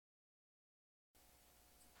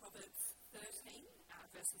Proverbs 13,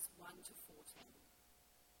 verses 1 to 14.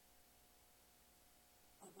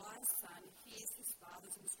 A wise son hears his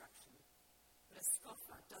father's instruction, but a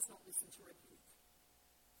scoffer does not listen to rebuke.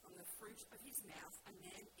 From the fruit of his mouth a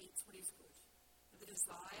man eats what is good, but the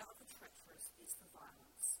desire of the treacherous is for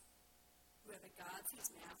violence. Whoever guards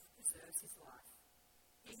his mouth preserves his life.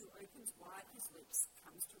 He who opens wide his lips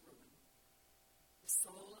comes to ruin. The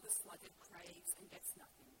soul of the sluggard craves and gets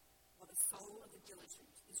nothing, while the soul of the diligent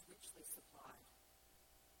is richly supplied.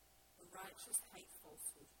 The righteous hate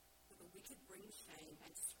falsehood, but the wicked bring shame and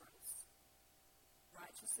disgrace.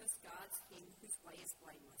 Righteousness guards him whose way is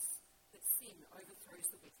blameless, but sin overthrows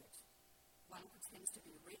the wicked. One pretends to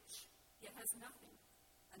be rich, yet has nothing.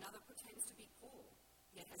 Another pretends to be poor,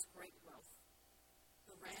 yet has great wealth.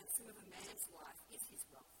 The ransom of a man's life is his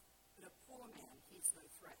wealth, but a poor man hears no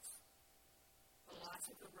threat. The light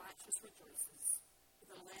of the righteous rejoices, but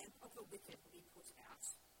the lamp of the wicked will be put out.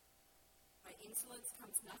 By insolence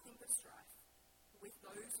comes nothing but strife, but with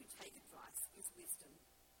those who take advice is wisdom.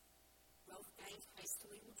 Wealth gained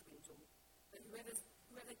hastily will dwindle, but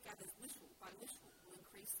whoever gathers little by little will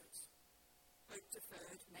increase it. Hope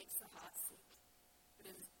deferred makes the heart sick, but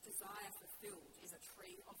a desire fulfilled is a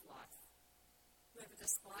tree of life. Whoever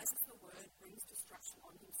despises the word brings destruction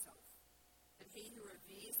on himself, but he who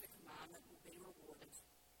reveres the commandment will be rewarded.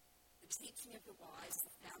 The teaching of the wise is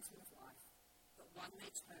the fountain of life, but one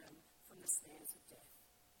may turn from the snares of death.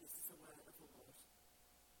 This is the word of the Lord.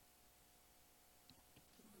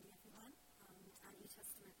 Good morning, everyone. Our New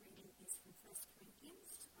Testament reading is from 1 Corinthians,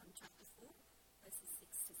 chapter 4, verses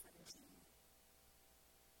 6 to 17.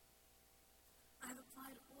 I have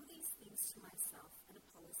applied all these things to myself and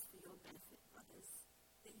Apollos for your benefit, brothers,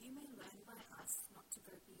 that you may learn by us not to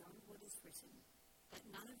go beyond what is written, that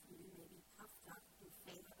none of you may be puffed up in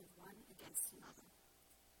favour of one against another.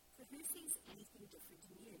 For who sees anything different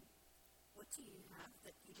in you? What do you have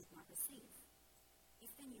that you did not receive? If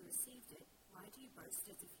then you received it, why do you boast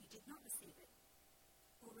as if you did not receive it?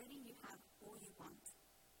 Already you have all you want.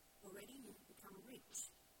 Already you have become rich.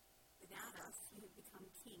 Without us you have become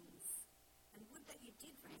kings. And would that you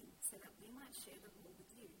did reign, so that we might share the rule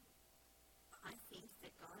with you. But I think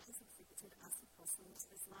that God has exhibited us apostles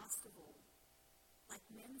as last of all, like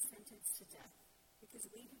men sentenced to death, because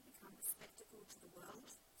we have become a spectacle to the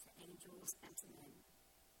world, to angels, and to men.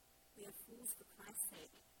 We are fools for Christ's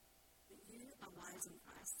sake, but you are wise in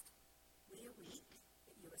Christ. We are weak,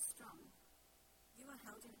 but you are strong. You are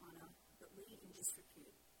held in honour, but we in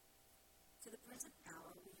disrepute. To the present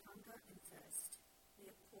hour we hunger and thirst. We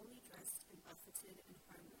are poorly dressed and buffeted and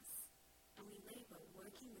homeless, and we labour,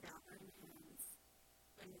 working with our own hands.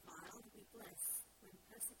 When reviled, we bless. When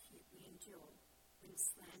persecuted, we endure. When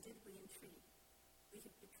slandered, we entreat. We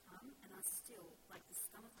have become and are still, like the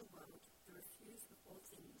scum of the world, the refuse of all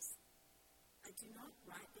things. I do not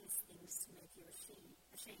write these things to make you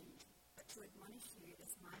ashamed, but to admonish you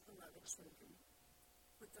as my beloved children.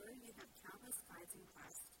 For though you have countless guides in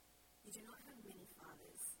Christ, you do not have many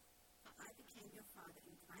fathers. For I became your father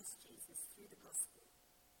in Christ Jesus through the gospel.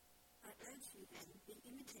 I urge you then, be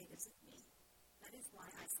imitators of me. That is why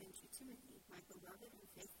I sent you Timothy, my beloved and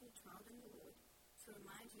faithful child in the Lord, to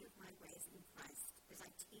remind you of my ways in Christ, as I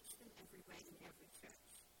teach them every way in every church.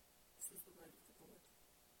 This is the word of the Lord.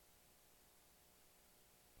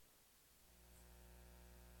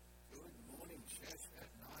 Good morning, church at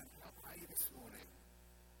 9. How are you this morning?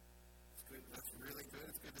 It's good. That's really good.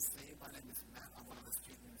 It's good to see you. My name is Matt. I'm one of the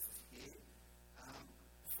students here.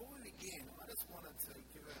 Before we begin, I just wanted to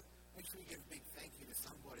give a big thank you to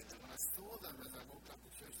somebody that when I saw them as I walked up to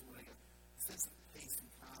church this morning, a sense of peace and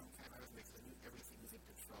calm came over me because I knew everything was in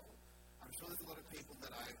control. I'm sure there's a lot of people that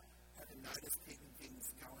I haven't noticed keeping things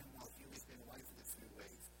going while Huey's been away for the 2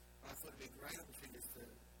 weeks. But I thought it'd be a great opportunity just to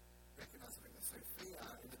recognise something that Sophia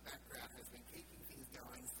in the background has been keeping things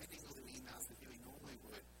going, sending all the emails that Huey normally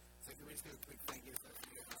would. So can we just do a quick thank you to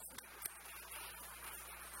Sophia?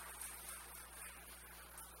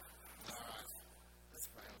 Alright, let's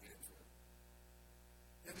pray, I'll get into it.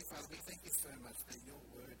 Heavenly Father, we thank you so much that your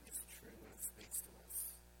word is true and it speaks to us.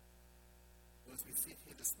 Well, as we sit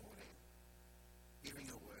here this morning, hearing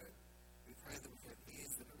your word, we pray that we have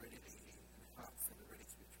ears that are ready to hear and hearts that are ready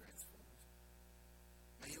to be transformed.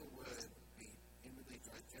 May your word be inwardly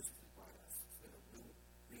digested by us so that we will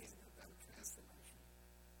bring about transformation.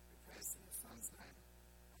 We pray this in your Son's name.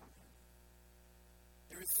 Amen.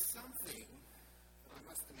 There is something that I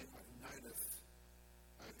must admit I've noticed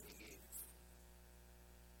over the years.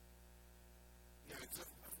 You know,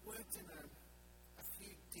 I've worked in a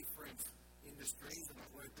few different industries and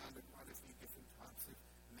I've worked under quite a few different types of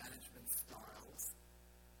management styles.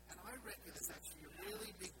 And I reckon there's actually a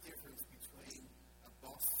really big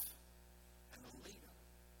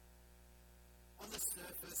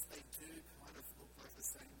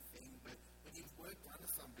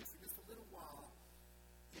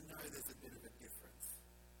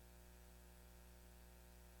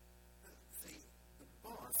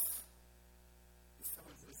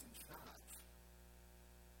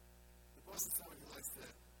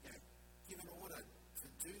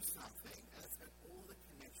do something and it's got all the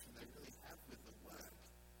connection they really have with the work,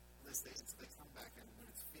 unless they come back and when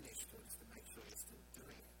it's finished, or just to make sure you're still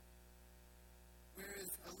doing it.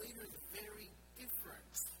 Whereas a leader is very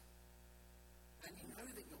different. And you know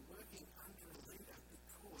that you're working under a leader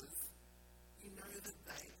because you know that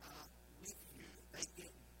they are with you. They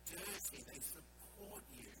get dirty. They support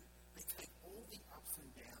you. They take all the ups and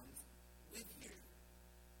downs with you.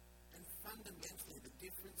 And fundamentally, the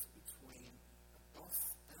difference between a boss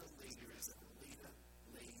and a leader is that a leader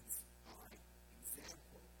leads by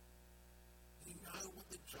example. You know what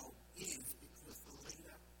the job is because the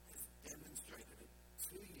leader has demonstrated it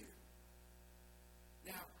to you.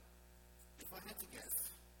 Now, if I had to guess,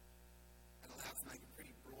 and allowed to make a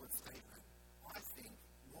pretty broad statement, I think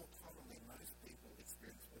more commonly most people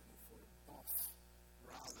experience working for a boss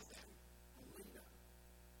rather than a leader.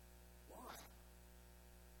 Why?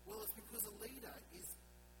 Well, it's because a leader is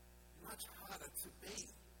much harder to be.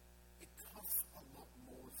 It costs a lot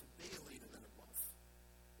more to be a leader than a boss.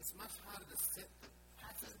 It's much harder to set the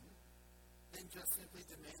pattern than just simply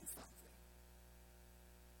demand something.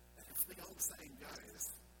 As the old saying goes,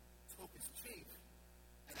 talk is cheap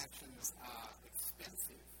and actions are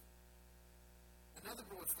expensive. Another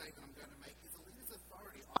broad statement I'm going to make is a leader's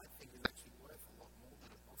authority, I think, is actually worth a lot more than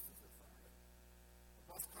a boss's authority. A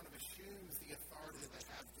boss kind of assumes the authority that they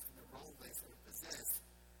have just in the role they sort of possess.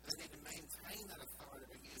 They need to maintain that authority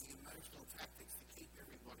by using emotional tactics to keep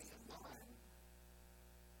everybody in line.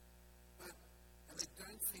 And they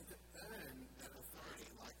don't seem to earn that authority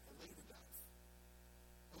like a leader does.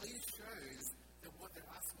 A leader shows that what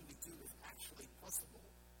they're asking you to do is actually possible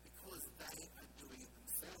because they are doing it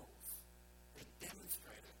themselves. They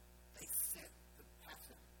demonstrate it. They set the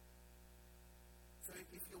pattern. So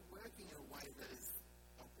if you're working in a way that is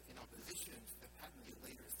in opposition to the pattern your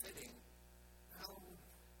leader is setting, well,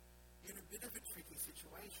 you're in a bit of a tricky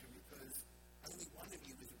situation because only one of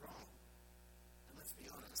you is wrong. And let's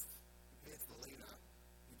be honest, compared to the leader,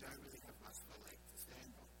 you don't really have much of a leg to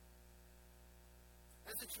stand on.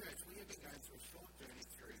 As a church, we have been going through a short journey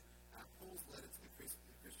through Paul's letter to the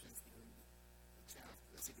Christians in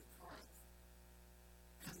the city of Corinth.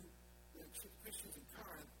 And the Christians in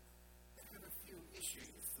Corinth, they have a few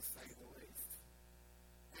issues, to say the least.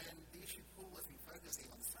 And the issue Paul has been focusing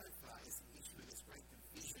on so far is the issue of this great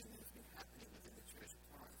division that has been happening within the church of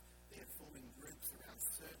Corinth. They are forming groups around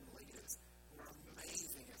certain leaders who are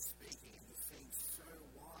amazing at speaking and who seem so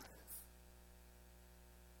wise.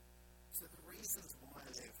 So the reasons why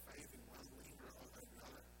they're favouring one leader over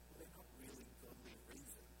another, well, they're not really godly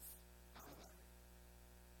reasons, are they?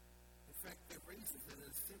 In fact, they're reasons that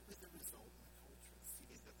are simply the result of the culture of the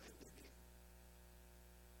city that they live in.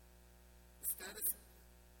 The status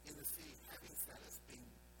in the city, having status, being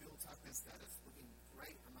built up in status, looking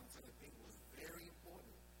great amongst other people is very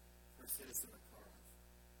important for a citizen of Corinth.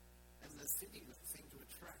 And the city seemed to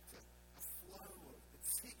attract a flow of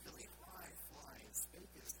particularly high-flying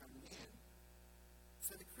speakers coming in.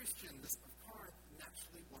 So the Christians of Corinth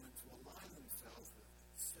naturally wanted to align themselves with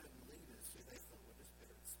certain leaders who they thought were just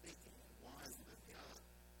better at speaking and wiser than the other.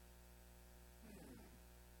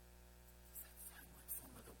 Does that sound like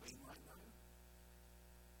someone that we might know?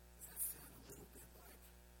 Does that sound a little bit like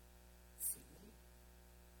Sydney?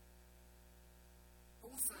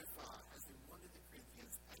 Paul so far has been wanting the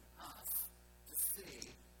Corinthians and us to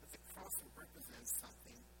see that the cross represents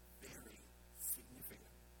something very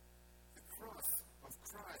significant. The cross of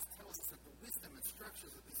Christ tells us that the wisdom and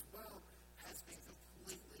structures of this world has been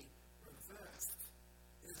completely reversed.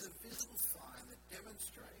 It is a visible sign that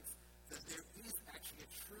demonstrates that there is actually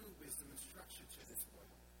a true wisdom and structure to this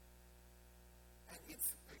world. And it's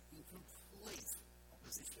in complete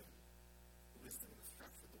opposition to the wisdom and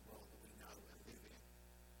structure of the world that we know and live in.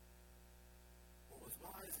 What was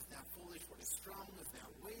wise is now foolish, what is strong is now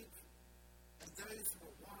weak, and those who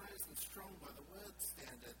are wise and strong by the word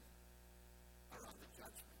standard are under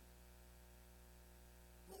judgment.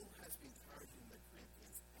 Paul has been encouraging the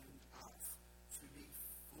Corinthians and us to be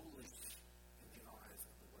foolish in the eyes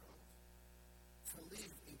of the world, to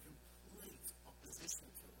live in complete opposition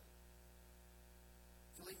to it,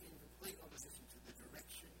 to live in complete opposition to the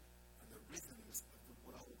direction and the rhythms of the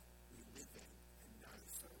world we live in and know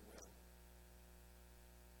so well.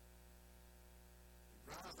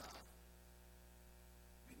 Rather,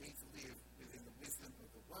 we need to live within the wisdom of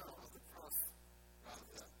the world, of the cross, rather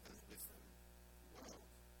than the wisdom of the world.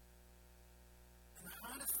 And the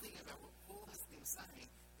hardest thing about what Paul has been saying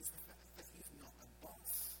is the fact that he's not a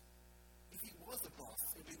boss. If he was a boss,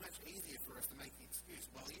 it would be much easier for us to make the excuse,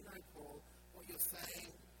 well, you know, Paul, what you're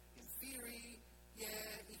saying, in theory,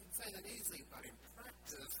 yeah, you can say that easily, but in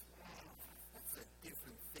practice, that's a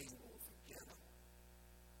different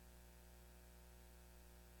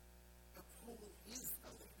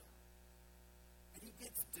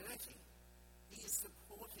gets dirty, he is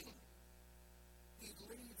supporting. He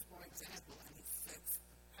leads by example and he sets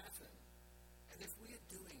the pattern. And if we are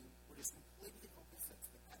doing what is completely opposite to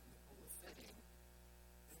the pattern that Paul is setting,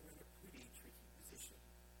 then we're in a pretty tricky position.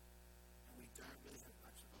 And we don't really have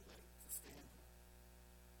much of a leg to stand on.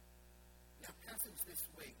 In our passage this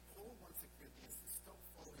week, Paul wants the Corinthians to stop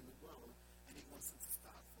following the world and he wants them to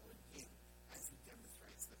start following him as he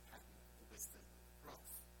demonstrates the pattern of the wisdom of the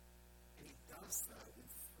cross. And he does so in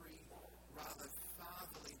three rather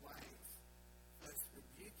fatherly ways. First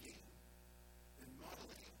rebuking, then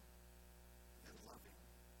modeling, then loving.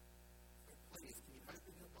 So please, can you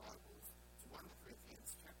open your Bibles to 1 Corinthians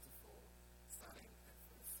chapter 4, starting at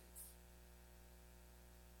verse 6.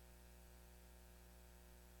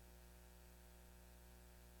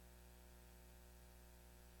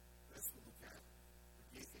 First we'll look at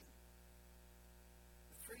rebuking.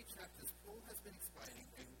 The 3 chapters, Paul has been explaining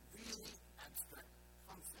a really abstract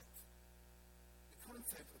concept. The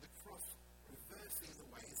concept of the cross reversing the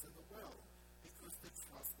ways of the world, because the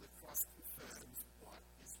cross confirms what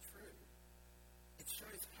is true. It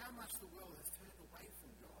shows how much the world has turned away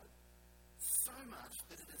from God, so much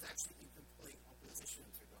that it is actually in complete opposition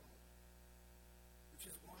to God. Which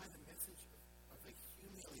is why the message of a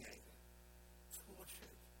humiliated,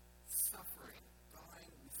 tortured, suffering,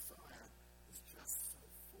 dying Messiah is just so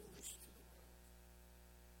foolish to the world.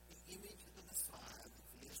 The image of the Messiah that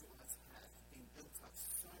the Israelites had been built up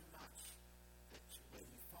so much that when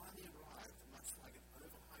he finally arrived, much like an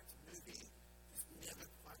overhyped movie, just never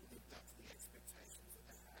quite lived up to the expectations that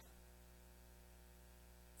they had.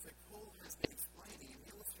 So Paul has been explaining and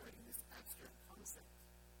illustrating this abstract concept.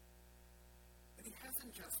 But he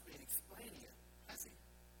hasn't just been explaining it, has he?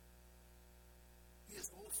 He has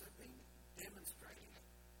also been demonstrating it,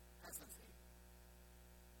 hasn't he?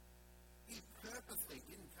 He purposely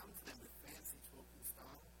didn't come to them with fancy talking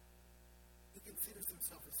style. He considers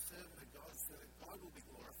himself a servant of God so that God will be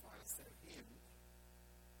glorified instead of him.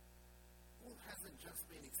 Paul hasn't just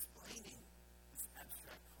been explaining this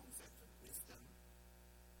abstract concept of wisdom.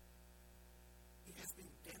 He has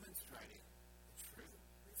been demonstrating the true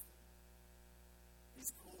wisdom.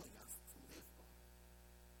 He's calling us to live by it.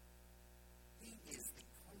 He is the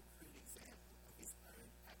concrete example of his own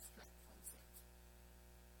abstract concept,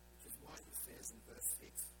 which is why he says in verse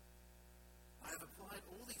 6, I have applied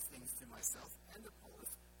all these things to myself and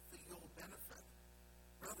Apollos for your benefit,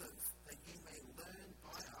 brothers, that you may learn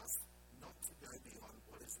by us not to go beyond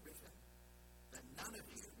what is written, that none of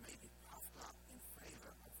you may be puffed up in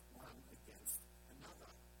favor of one against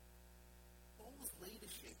another. Paul's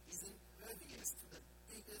leadership is impervious to the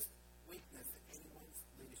biggest weakness that anyone's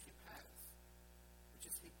leadership has, which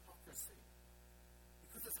is hypocrisy.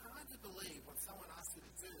 Because it's hard to believe what someone asks you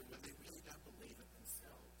to do when they really don't believe it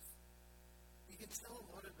themselves. You can tell a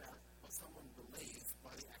lot about what someone believes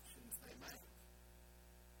by the actions they make.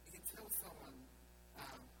 You can tell someone,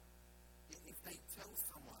 if they tell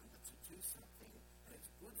someone that to do something and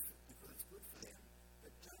it's good because it's good for them,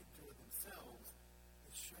 but don't do it themselves,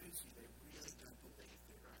 it shows you they really don't believe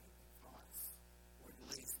their own advice, or at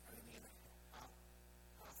least only in a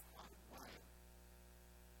half-hearted way.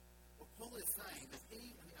 Well, Paul is saying that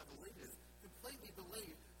he and the other leaders completely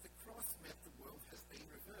believe the cross meant the world has been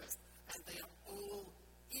reversed, and they are all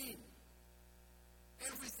in.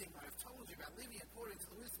 Everything I've told you about living according to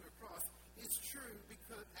the wisdom of the cross is true,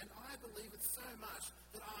 because, and I believe it so much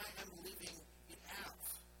that I am living it out,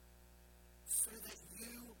 so that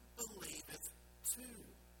you believe it too.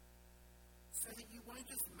 So that you won't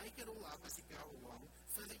just make it all up as you go along,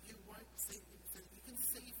 so that you can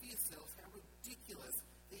see for yourselves how ridiculous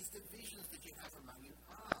these divisions that you have among you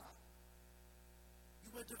are.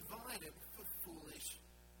 You are divided for foolish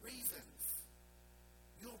reasons.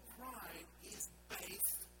 Your pride is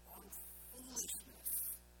based on foolishness.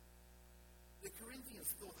 The Corinthians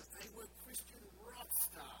thought that they were Christian rock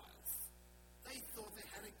stars. They thought they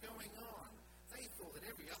had it going on. They thought that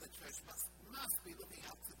every other church must be looking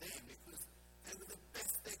up to them because they were the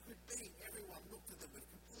best they could be. Everyone looked at them with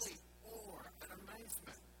complete awe and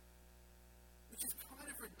amazement. Which is kind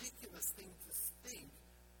of a ridiculous thing to think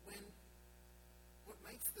when what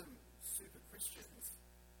makes them super Christians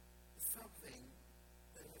is something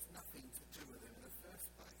that has nothing to do with them in the first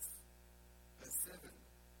place. Verse 7.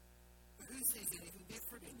 But who sees anything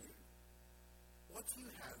different in you? What do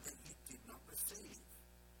you have that you did not receive?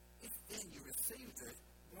 If then you received it,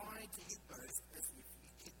 why do you boast as if you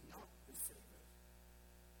did not receive it?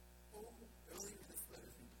 Paul, earlier in this letter,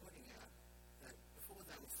 has been pointing out that before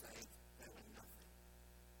they were saved, they were nothing.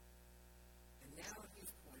 And now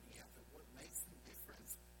he's pointing out that what makes them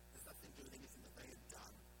different has nothing to do with anything that they had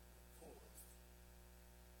done or caused.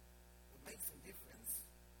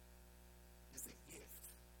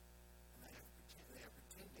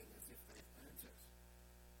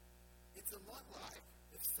 what like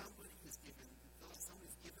if somebody's given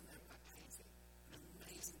them a painting, an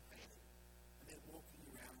amazing painting, and they're walking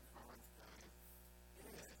around Corinth going,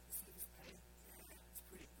 yeah, you see this painting? Yeah, it's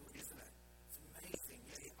pretty good, isn't it? It's amazing.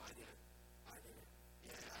 Yeah, I did it.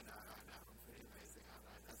 Yeah, I know, I'm pretty amazing, aren't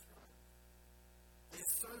I? That's right.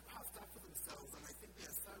 They're so puffed up with themselves, and they think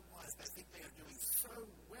they're so wise, they think they are doing so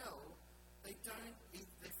well, they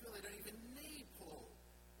feel they don't even need Paul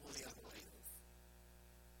or the other leaders.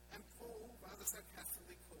 And Paul rather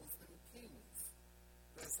sarcastically calls them kings.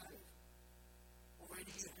 Verse 8.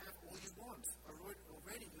 Already you have all you want.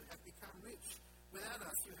 Already you have become rich. Without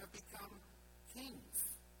us you have become kings.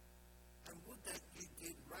 And would that you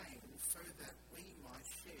did reign so that we might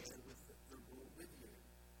share with the rule with you.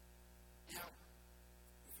 Now,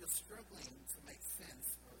 if you're struggling to make sense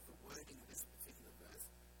of the wording of this particular verse,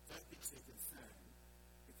 don't be too concerned,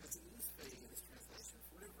 because the ESV in this translation,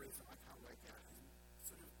 for whatever reason I can't work out, has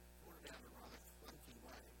sort of brought it out in a rather clunky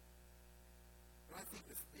way. But I think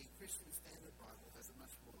the Christian Standard Bible has a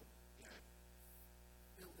much more,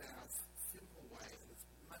 filled out, simple way that it's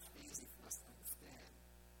much easier for us to understand.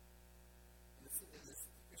 And the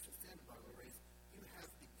Christian Standard Bible reads, "You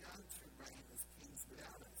have begun to reign as kings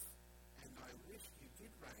without us, and I wish you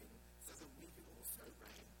did reign so that we could also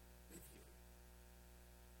reign with you."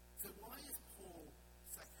 So why is Paul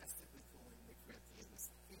sarcastically calling the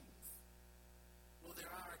Corinthians kings? Well,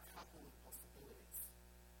 there are a couple of possibilities.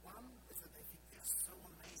 One is that they think they're so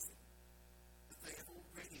amazing that they have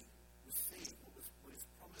already received what is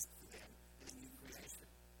promised to them in a new creation,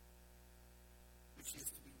 which is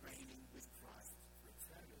to be reigning with Christ for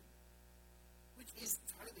eternity. Which is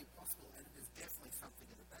totally possible, and it is definitely something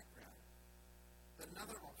in the background. But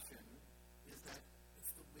another option is that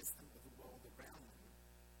it's the wisdom of the world around them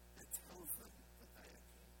that tells them that they are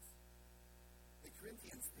kings. The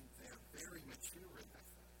Corinthians think they are very mature in their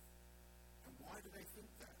faith. And why do they think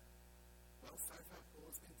that? Well, so far Paul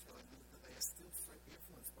has been telling them that they are still so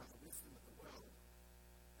influenced by the wisdom of the world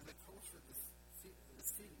and the culture of the city and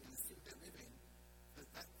the city they live in,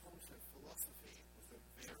 that culture of philosophy was a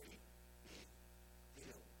very big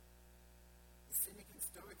deal. The Cynic and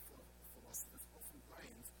Stoic philosophers often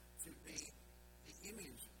claimed to be the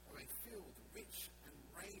image of a filled, rich, and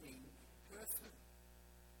reigning person.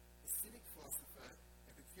 The Cynic philosopher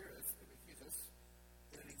Epicurus,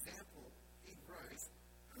 in an example, he wrote,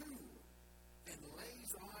 "Who then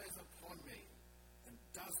lays eyes upon me and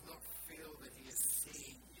does not feel that he is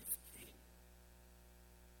seeing his king?"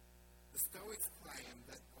 The Stoics claim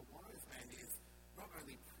that a wise man is not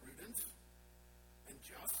only prudent and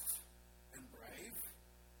just and brave,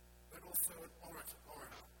 but also an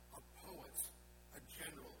orator, a poet, a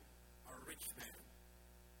general, a rich man,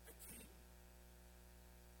 a king.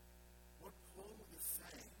 What Paul is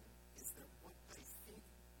saying is that what they think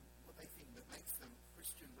that makes them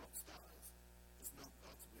Christian rock stars is not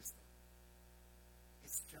God's wisdom.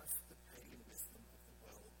 It's just the pagan wisdom of the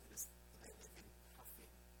world that they live in,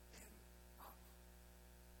 puffing them up,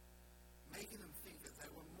 making them think that they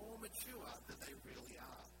were more mature than they really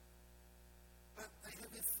are. But they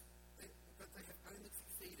have only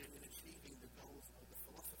succeeded in achieving the goals of the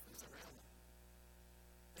philosophers around them.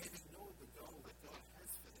 They have ignored the goal that God has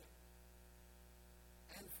for them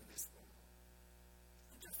and for this world.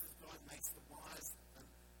 And just as God makes the wise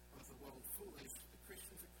of the world foolish, the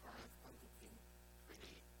Christians of Corinth are looking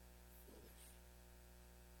pretty foolish.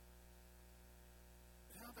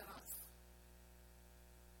 But how about us?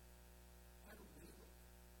 How do we look?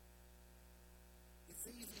 It's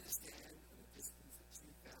easy to stand at a distance of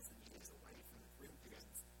 2,000 years away from the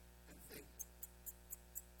Corinthians and think,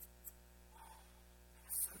 "Oh,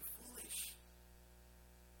 they're so foolish.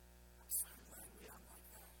 I'm so glad we aren't like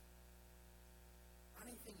that."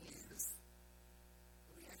 Funny thing is,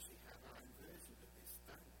 that we actually have our own version of this,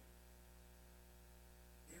 don't we?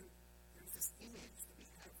 There is this image that we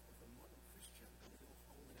have of a modern Christian that we all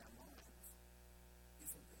hold in our minds,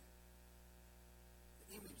 isn't there?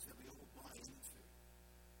 The image that we all buy into.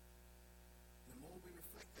 The more we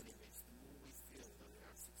reflect that image, the more we feel that we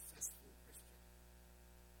are a successful Christian.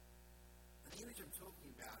 And the image I'm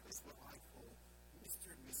talking about is what I call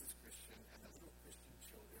Mr. and Mrs. Christian and the little Christian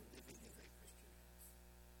children living in their Christian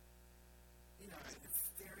house. The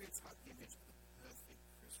stereotype image of the perfect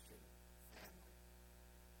Christian family.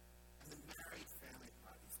 And the married family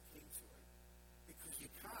part is key to it. Because you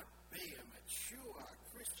can't be a mature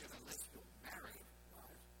Christian unless you're married,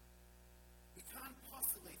 right? You can't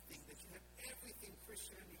possibly think that you have everything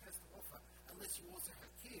Christianity has to offer unless you also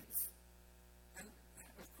have kids. And,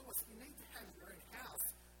 of course, you need to have your own house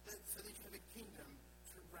so that you have a kingdom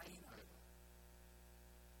to reign over.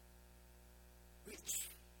 Which,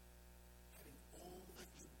 having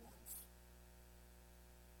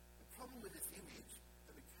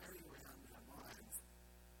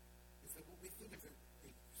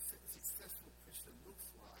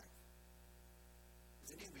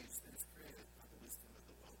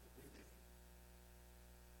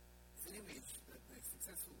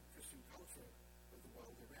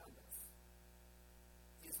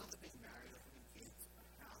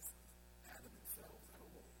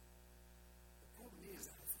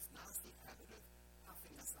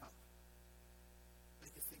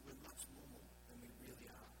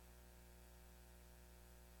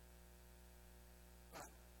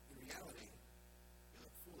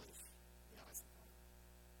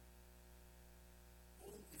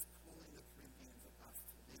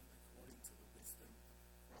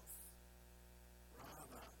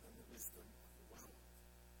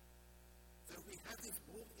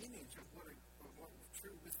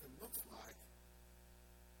true wisdom looks like,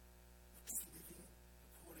 what does living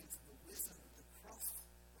according to the wisdom of the cross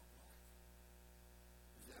look like?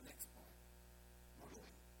 This is our next point.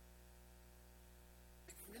 Modeling.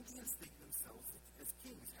 The Corinthians think themselves as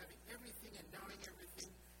kings, having everything and knowing everything,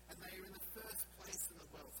 and they are in the first place in the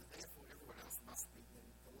world, so therefore everyone else must be in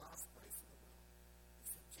the last place in the world.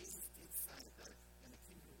 Except Jesus did say that in the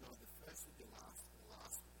kingdom of God, the first will be last, and the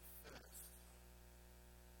last will be first.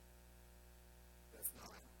 Verse 9.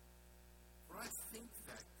 For I think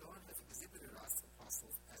that God has exhibited us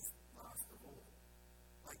apostles as last of all,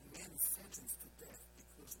 like men sentenced to death,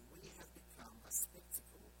 because we have become a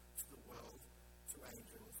spectacle to the world, to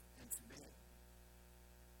angels, and to men.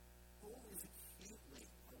 Paul is acutely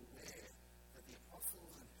aware that the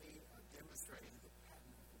apostles and he are demonstrating the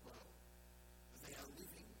pattern of the world, that they are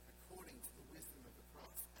living according to the wisdom of the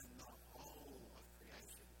cross, and the whole of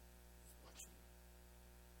creation is watching.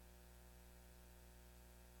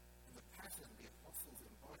 And the pattern the apostles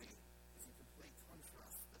embody is in complete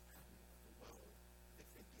contrast to the pattern of the world that the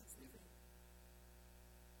Corinthians live in.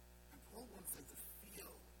 And Paul wants them to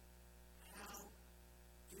feel how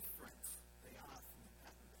different they are from the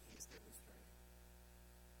pattern that he is demonstrating.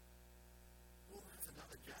 Paul has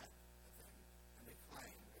another jab at them and their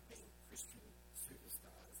claim of being Christian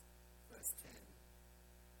superstars. Verse 10.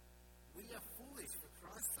 We are foolish for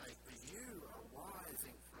Christ's sake, but you are wise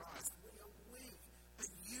in Christ. We are weak, but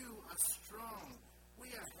you are strong.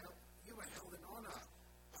 You are held in honor,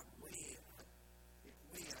 but we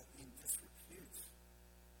are in disrepute.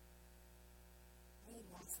 Paul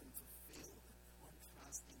wants them to feel the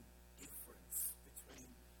contrasting difference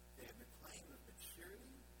between their claim of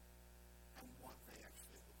maturity and what they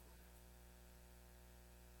actually look like.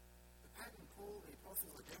 The pattern Paul and the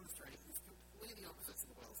apostles are demonstrating is completely opposite to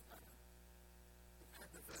the world's pattern. The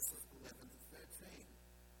pattern of verses 11 to 13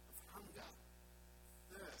 of hunger,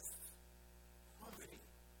 thirst, poverty,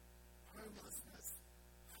 homelessness,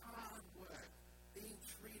 hard work, being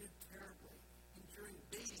treated terribly, enduring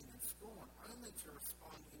beating and scorn, only to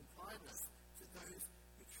respond in kindness to those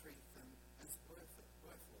who treat them as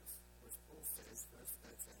worthless. Or as Paul says, verse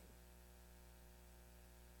 13,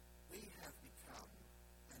 we have become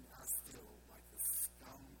and are still like the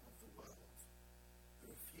scum of the world,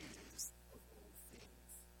 who refuse of all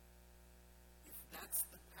things. If that's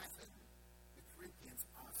the pattern the Corinthians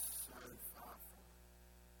are so far from.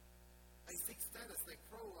 They seek status, they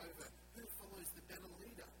crawl over who follows the better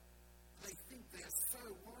leader. They think they are so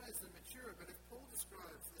wise and mature, but if Paul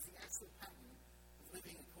describes as the actual pattern of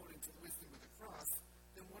living according to the wisdom of the cross,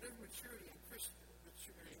 then whatever maturity or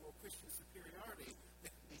Christian superiority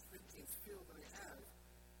that the Corinthians feel that they have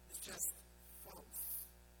is just false.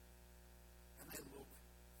 And they look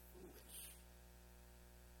foolish.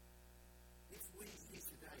 If we here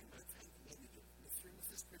today were to take the image of Mr. and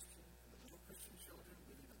Mrs. Christian and the little Christian children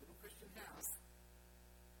living in a little Christian house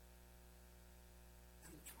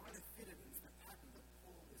and try to fit it into the pattern that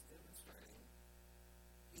Paul is demonstrating,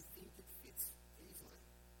 do you think it fits easily?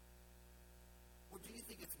 Or do you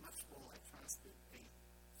think it's much more like trying to fit a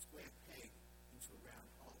square peg into a round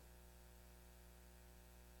hole?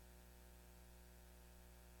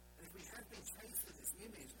 And if we have been chased to this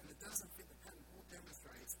image and it doesn't fit the pattern Paul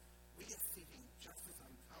demonstrates, we are sitting just as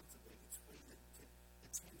uncomfortably between the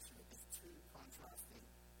tension of these two contrasting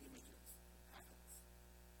images, patterns.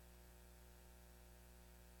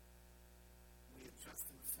 We are just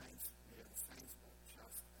in the same spot,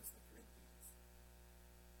 just as the Corinthians.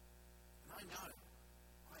 And I know,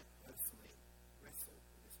 I personally wrestle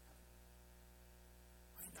with this pattern.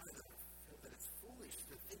 I know that I feel that it's foolish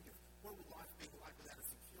to think of what would life be like without a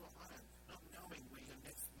secure home, not knowing where your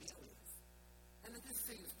next meal is. And it just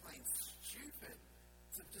seems plain stupid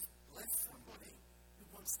to just bless somebody who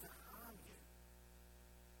wants to harm you.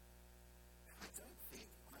 I don't think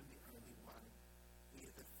I'm the only one here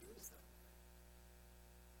that feels that way.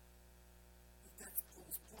 But that's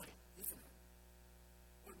Paul's point, isn't it?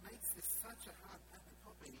 What makes this such a hard pattern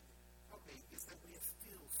copy is that we are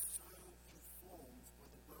still so informed by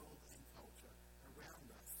the world and culture around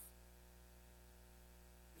us,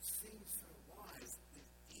 which seems so wise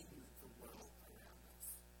within the world around us,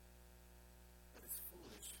 but it's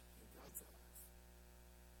foolish in God's eyes.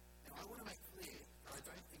 Now, I want to make clear that I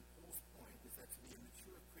don't think Paul's point is that to be a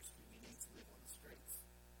mature Christian you need to live on the streets.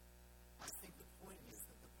 I think the point is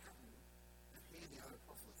that the pattern that he and the other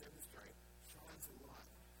apostles demonstrate shines a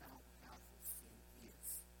light on how powerful sin is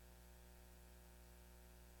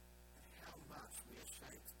and how much we are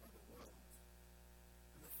shaped by the world.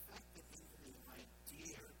 And the fact that even the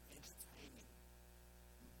idea of entertaining,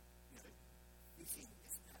 fitting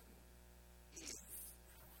this pattern is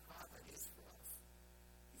how hard that is for us.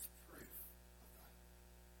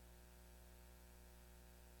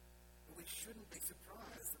 shouldn't be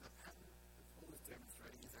surprised that the pattern that Paul is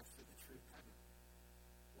demonstrating is actually the true pattern.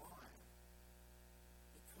 Why?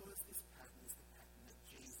 Because this pattern is the pattern that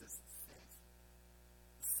Jesus set.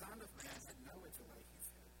 The Son of Man had nowhere to lay his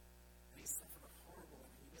head, and he suffered a horrible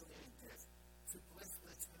and humiliating death to bless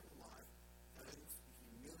with eternal life those who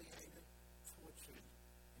humiliated, tortured,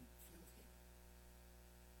 and killed him.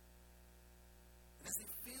 And as we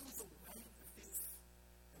feel the weight of this,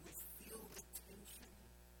 and we feel the tension,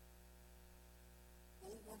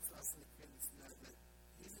 Paul wants us in the Corinthians to know that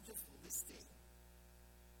he isn't just listing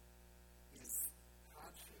his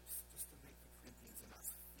hardships just to make the Corinthians and us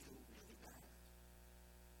feel really bad.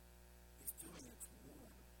 He's doing it to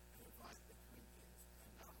warn and invite the Corinthians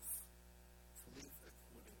and us to live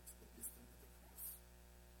according to the wisdom of the cross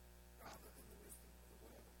rather than the wisdom of the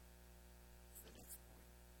world. It's the next point.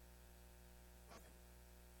 11.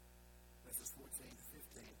 Verses 14 to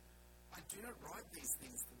 15. I do not write these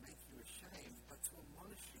things to make you ashamed, but to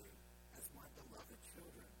admonish you as my beloved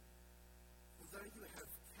children. Although you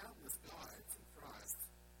have countless guides in Christ,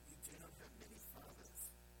 you do not have many fathers.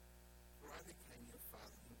 For I became your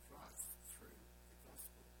father in Christ through the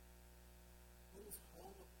gospel. Paul's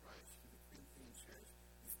whole approach to the Corinthian church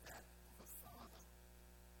is that of a father.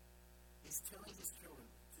 He's telling his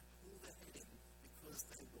children to pull their head in because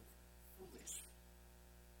they look foolish.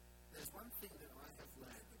 There's one thing that I have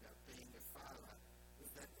learned about being a father is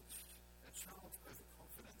that a child's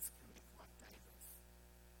overconfidence can be quite dangerous.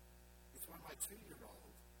 It's why my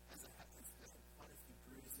 2-year-old, as it happens, has had quite a few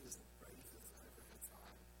bruises and grazes over her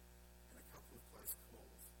time and a couple of close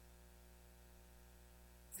calls.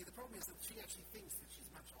 See, the problem is that she actually thinks that she's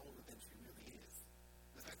much older than she really is.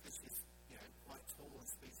 The fact that she's, quite tall and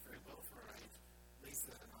speaks very well for her age,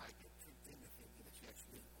 Lisa and I get tricked into thinking that she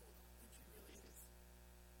actually is older than she really is.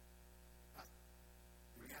 But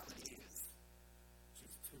the reality is,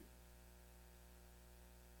 she's 2.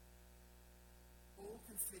 Paul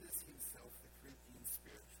considers himself the Corinthian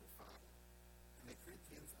spiritual father, and the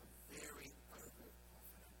Corinthians are very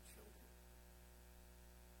overconfident children.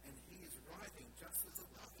 And he is writing just as a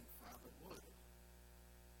loving father would,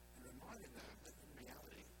 and reminding them that in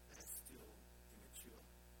reality they're still immature.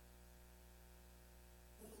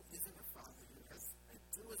 Paul isn't a father who has a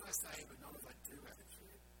do as I say but not as I do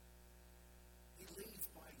attitude. He leads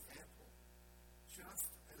by example,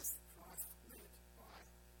 just as Christ led by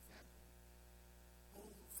example.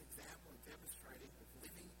 Paul's example of demonstrating of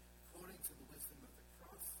living according to the wisdom of the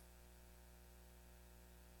cross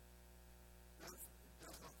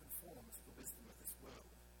does not conform to the wisdom of this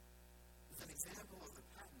world. It's an example of the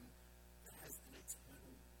pattern that has an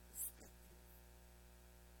eternal perspective.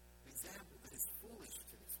 An example that is foolish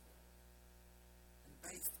to this world and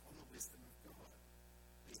based on the wisdom of God,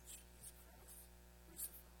 which is Christ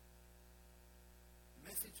crucified. The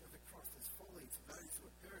message of the cross is folly to those who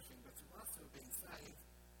are perishing, but to us who are being saved,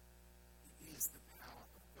 it is the power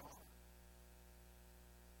of God.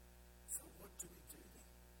 So what do we do then?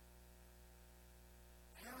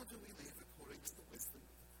 How do we live according to the wisdom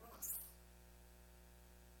of the cross?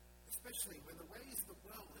 Especially when the ways of the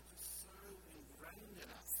world are just so ingrained in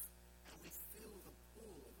us and we feel the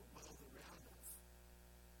pull of the world around us.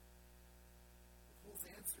 Paul's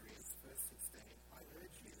answer is, verse 16, I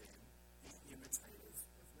urge you then, be imitators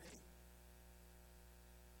of me.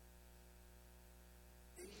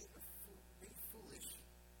 Be foolish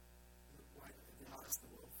in the way that the eyes of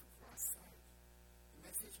the world for Christ's sake. The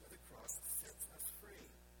message of the cross sets us free.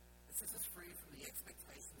 It sets us free from the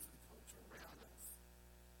expectations of the culture around us.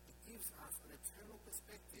 It gives us an eternal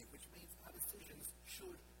perspective, which means our decisions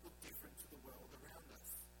should look different to the world around us.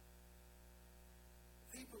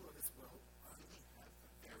 People of this world only have a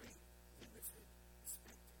very limited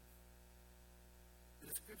perspective. The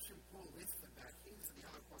description Paul lists about his and the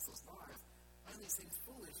other apostles' lives only seems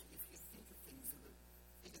foolish if you think of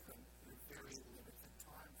them in a very limited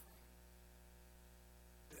time frame.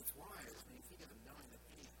 But it's wise when you think of them knowing that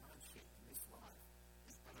any hardship in this life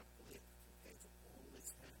is but a blip compared to all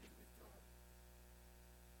eternity with God.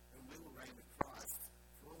 And we will reign with Christ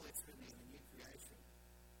for all eternity in the new creation.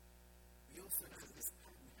 We also know that this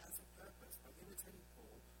pattern has a purpose. By imitating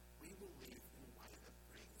Paul, we will live in a way that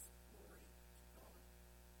brings glory to God,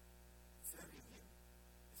 serving him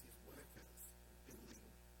as his workers and building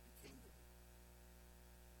the kingdom.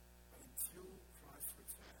 But until Christ's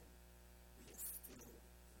return, we are still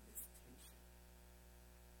in this tension.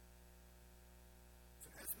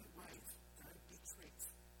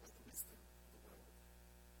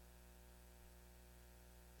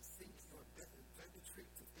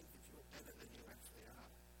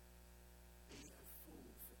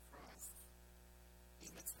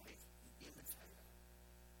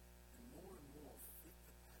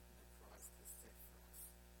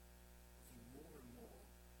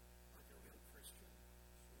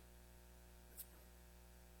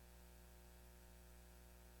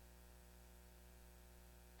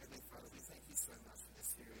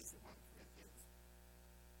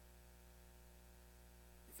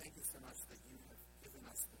 you so much that you have given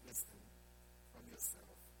us the wisdom from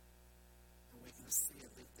yourself, and we can see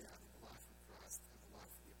it lived out in the life of Christ and the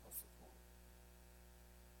life of the Apostle Paul.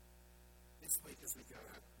 This week as we go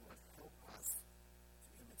out, Lord, help us